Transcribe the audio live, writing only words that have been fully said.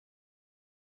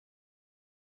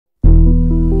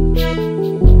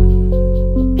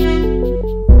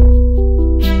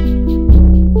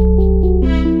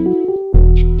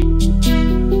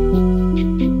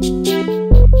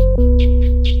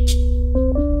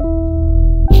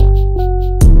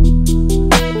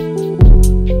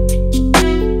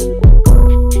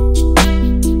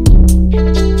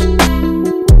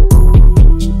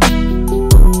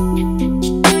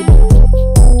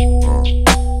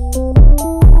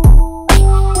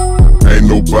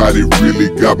nobody really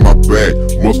got my back.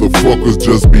 Motherfuckers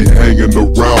just be hanging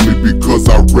around me because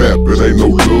I rap. It ain't no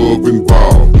love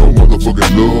involved, no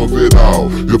motherfucking love at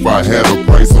all. If I had a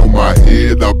price on my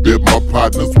head, I bet my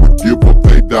partners would give up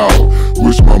they dog.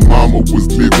 Wish my mama was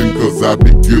living, cause I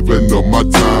be giving her my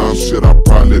time. Shit, I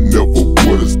probably never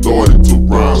would've started to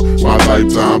rhyme. My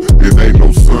lifetime, it ain't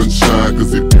no sunshine,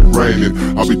 cause it be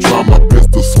raining. I be trying my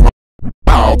best to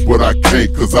smile, but I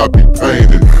can't cause I be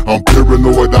painted. I'm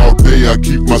paranoid all day, I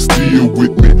keep my steel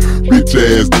with me. Bitch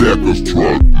ass Deckers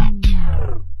truck.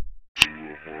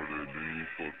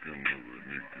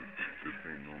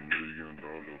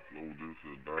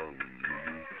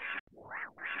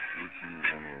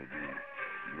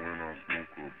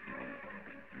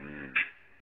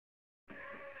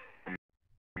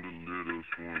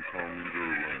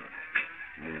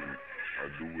 I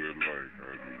do it like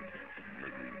I do,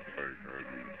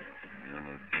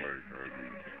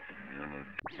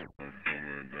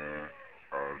 coming down,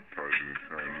 all tight and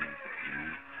shiny,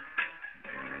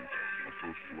 I'm so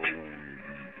slow on the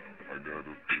beat, I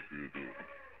gotta pick it up,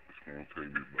 it's gonna take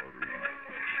me about a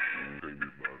week,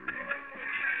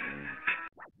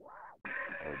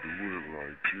 I do it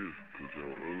like this, cause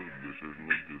your other bitches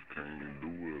niggas can't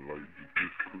do it like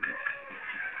this quick,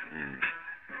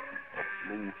 I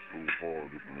flow so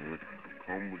hard, man.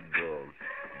 Come with God.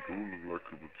 Do it like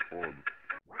a retarded.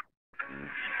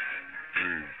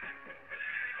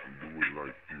 I do it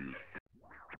like this.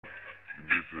 You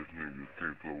bitch ass niggas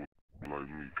can't flow like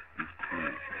me. It's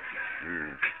clear.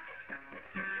 Man.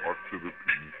 I to the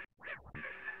peace.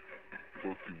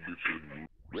 Fuck you bitches.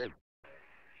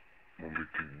 Won't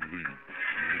make you bleed.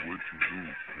 Man, what you do,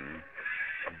 man?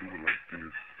 I do it like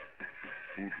this.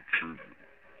 Pull the trigger.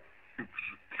 It's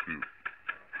a kill.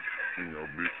 Y'all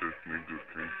bitch ass niggas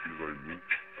can't see like me.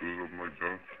 Cause I'm like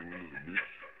John Cena is a bitch.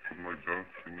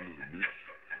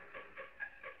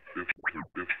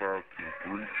 If 5 to 3,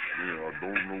 man, I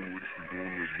don't know what you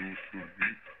gonna do to me.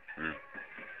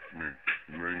 Man,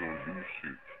 you ain't gonna do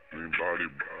shit. Man, body,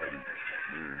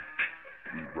 man,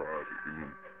 we ride it in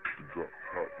the drop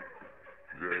top.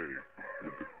 Jag,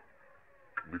 with the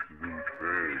bitches in the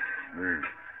bag. Man,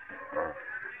 I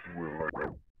swear like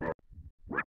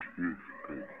this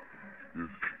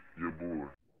your boy,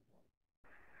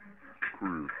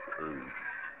 Chris, hey,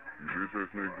 you bitch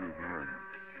ass niggas, man.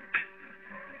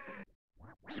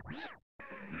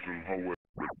 You some hoe ass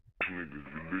niggas,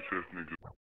 you bitch ass niggas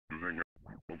ain't got,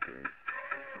 okay.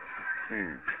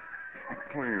 I'm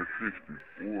playing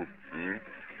 64, man.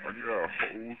 I got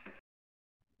hoes,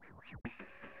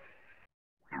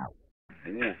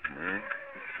 boys, man.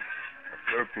 I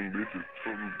had some bitches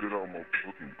told me to get out my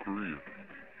fucking crib,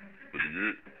 but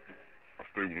yet, I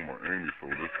stay with my auntie, so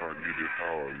that's how I get it,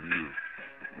 how I live,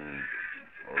 man.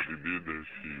 I already did that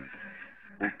shit.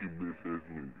 Fuck you bitch ass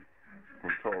niggas.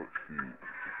 Come talk shit.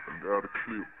 I got a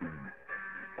clip for you.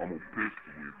 I'm a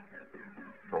pistol with you.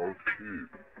 Talk shit.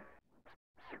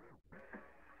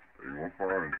 They gon'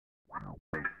 find you.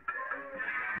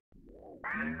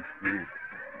 You still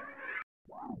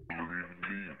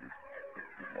believe it.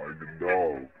 Like the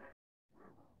dog.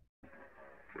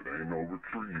 But ain't no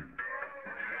retrieve.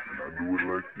 And I do it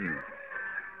like this.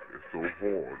 It's so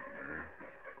hard, man.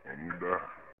 Come down.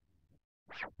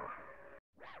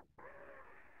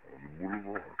 On the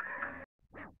boulevard.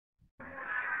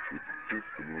 With the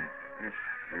pistol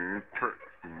and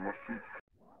cracks in my feet.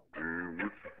 And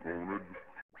what you gonna do?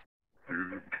 Hit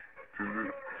it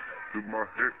to my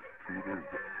head, to the rock.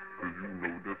 Cause you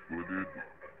know that's what it do.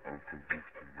 I'm from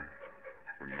Houston, man.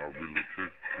 But I really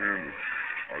take Canada.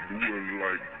 I do it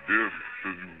like this,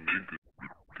 cause you niggas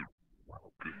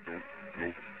don't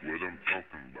know what I'm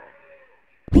talking about.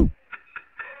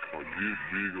 If I get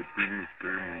big up in this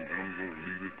game, I'm gonna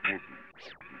lead it towards it.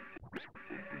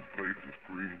 But this place is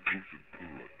free and push it till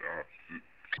I die, shit.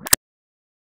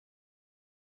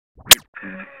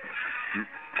 Shit,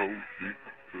 cold shit,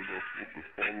 cause I fucking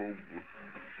fall over.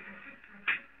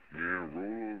 Man,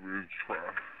 roll over and try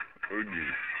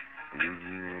again. Where's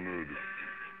me on other?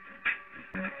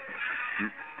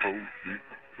 Shit, cold shit,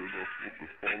 cause I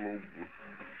fucking fall over.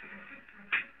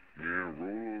 Man,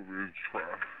 roll over and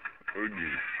try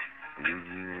again. Where's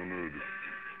me on other?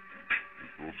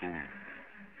 It's also,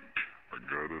 I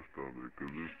gotta stop it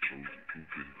cause it's so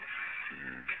stupid.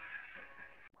 Man.